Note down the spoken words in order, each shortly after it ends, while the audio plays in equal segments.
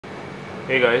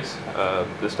Hey guys,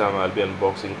 this time I'll be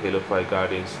unboxing Halo 5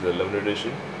 Guardians the limited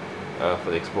edition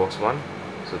for the Xbox One.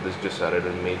 So this just started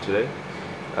in May today.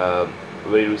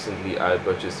 Very recently I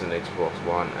purchased an Xbox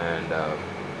One and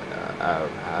I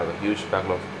have a huge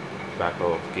backlog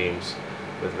of games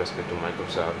with respect to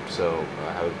Microsoft. So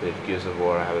I haven't played Gears of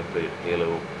War, I haven't played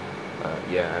Halo.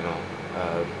 Yeah, I know.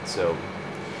 So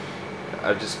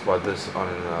I just bought this on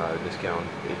discount.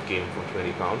 It came for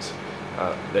 £20.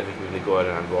 Let me quickly go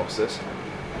ahead and unbox this.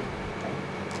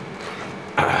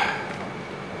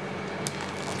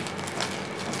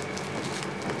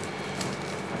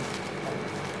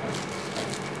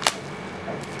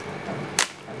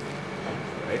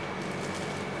 Right.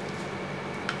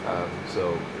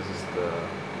 So this is the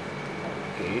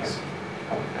case,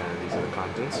 and these are the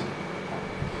contents.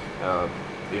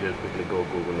 You can quickly go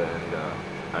Google, and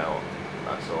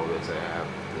as always, I have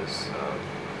this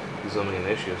zooming in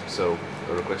issues. So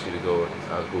I request you to go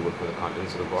Google for the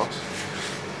contents of the box.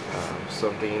 So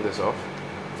I'm taking this off.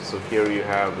 So here you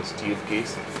have the steel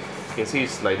case. You can see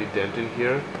it's slightly dented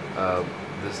here.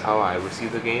 This is how I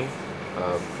received the game.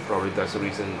 Probably that's the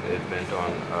reason it went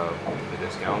on the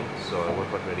discount. So I went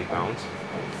for £20.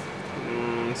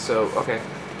 So okay,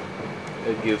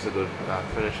 it gives a good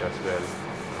finish as well,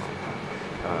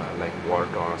 like water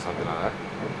tone or something like that.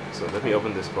 So let me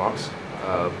open this box.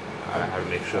 I have to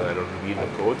make sure I don't reveal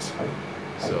the codes.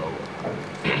 So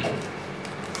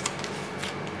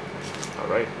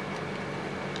alright,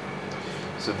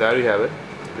 so there you have it,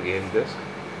 the game disc,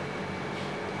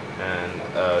 and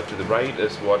to the right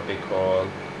is what they call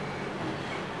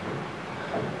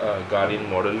Guardian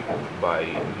model by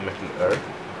Metal Earth.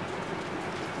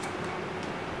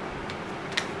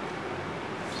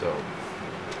 So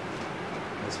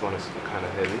this one is kind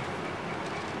of heavy,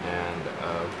 and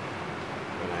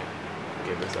when I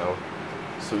get this out,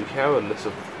 so we have a list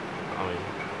of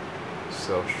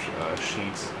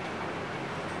sheets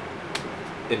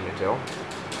in metal.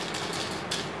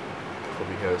 Hope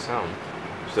you hear the sound.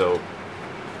 So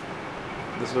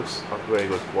this looks of very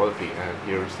good quality, and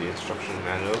here's the instruction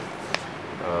manual.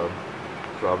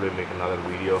 Probably make another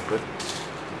video of it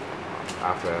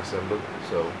after I assemble.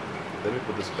 So let me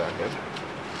put this back in,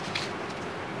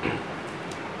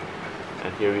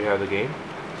 and here we have the game,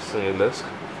 single disc.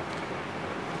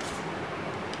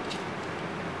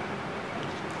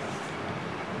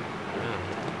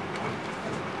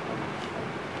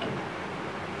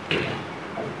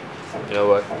 You know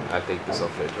what? I'll take this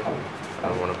off later. I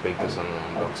don't want to make this on an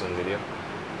unboxing video.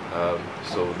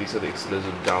 So these are the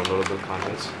exclusive downloadable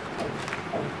contents.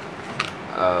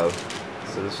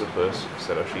 So this is the first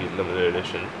set of sheet, limited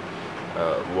edition.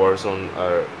 Warzone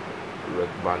are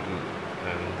bundle,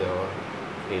 and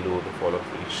Halo, the Fall of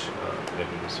Reach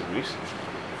limited series.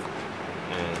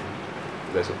 And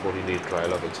there's a 14-day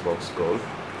trial of Xbox Gold.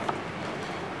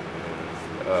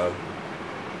 And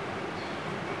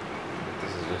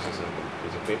just a simple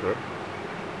piece of paper.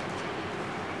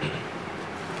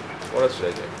 What else should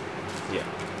I get? Yeah.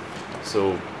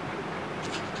 So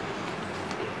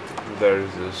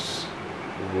there's this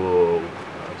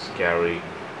scary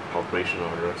operation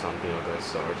order or something of that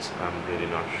sort. I'm really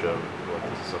not sure what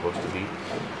this is supposed to be.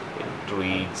 It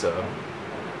reads I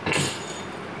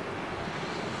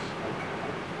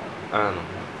don't know.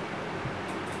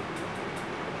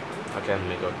 I can't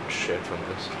make out shit from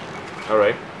this.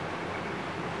 Alright.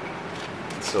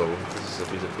 So this is a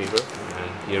piece of paper, and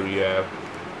here you have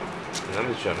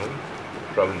another journal.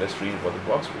 Probably let's read what the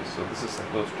box is. So this is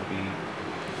supposed to be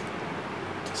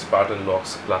Spartan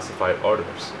Locke's classified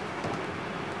orders.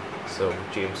 So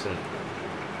Jameson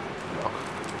Locke.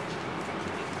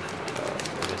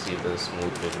 Let me see if there's a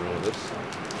smooth way to remove this.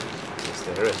 Yes,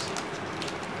 there is.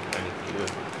 Thank you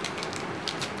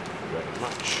very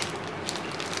much.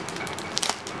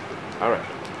 Alright.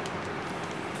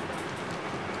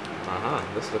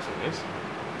 This looks nice.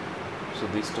 So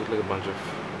these look like a bunch of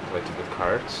collectible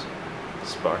cards.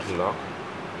 Spartan Locke,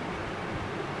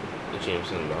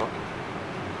 Jameson Locke,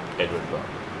 Edward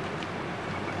Locke.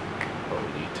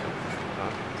 Holy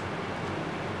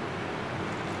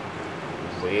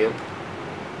Whale,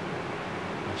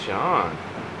 John,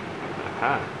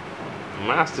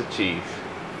 Master Chief,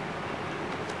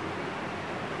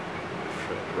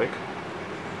 Frederick,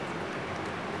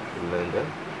 Linda,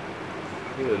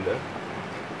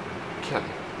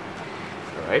 Kelly.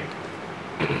 Alright.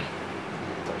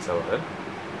 That's how it. I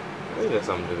think there's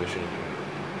some division.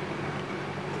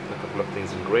 A couple of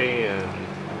things in grey, and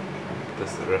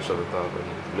this the rest of the top in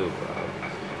blue.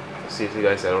 Seriously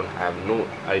guys, I don't have no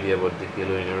idea about the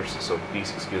Halo universe, so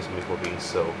please excuse me for being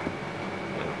so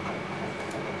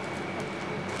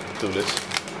clueless.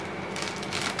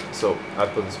 So I'll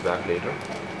put this back later.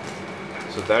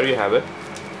 So there you have it,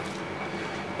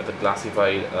 the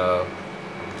classified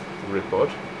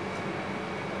report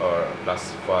or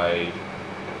classified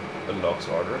logs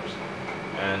orders,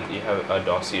 and you have a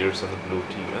dossiers on the blue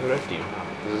team and the red team.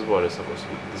 This is what it's supposed to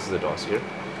be. This is the dossier,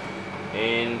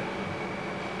 and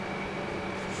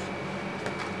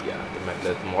yeah, the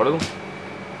MATLAB model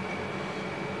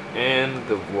and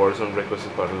the Warzone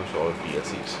requisite bundle for all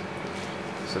PLCs.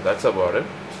 So that's about it.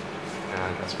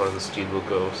 And as far as the steelbook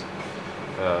goes,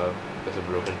 there's a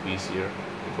broken piece here.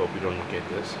 I hope you don't get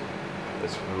this.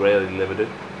 It's really limited,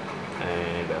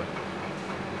 and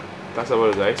that's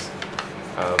about it, guys.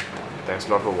 Thanks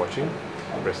a lot for watching.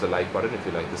 Press the like button if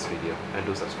you like this video, and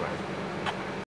do subscribe.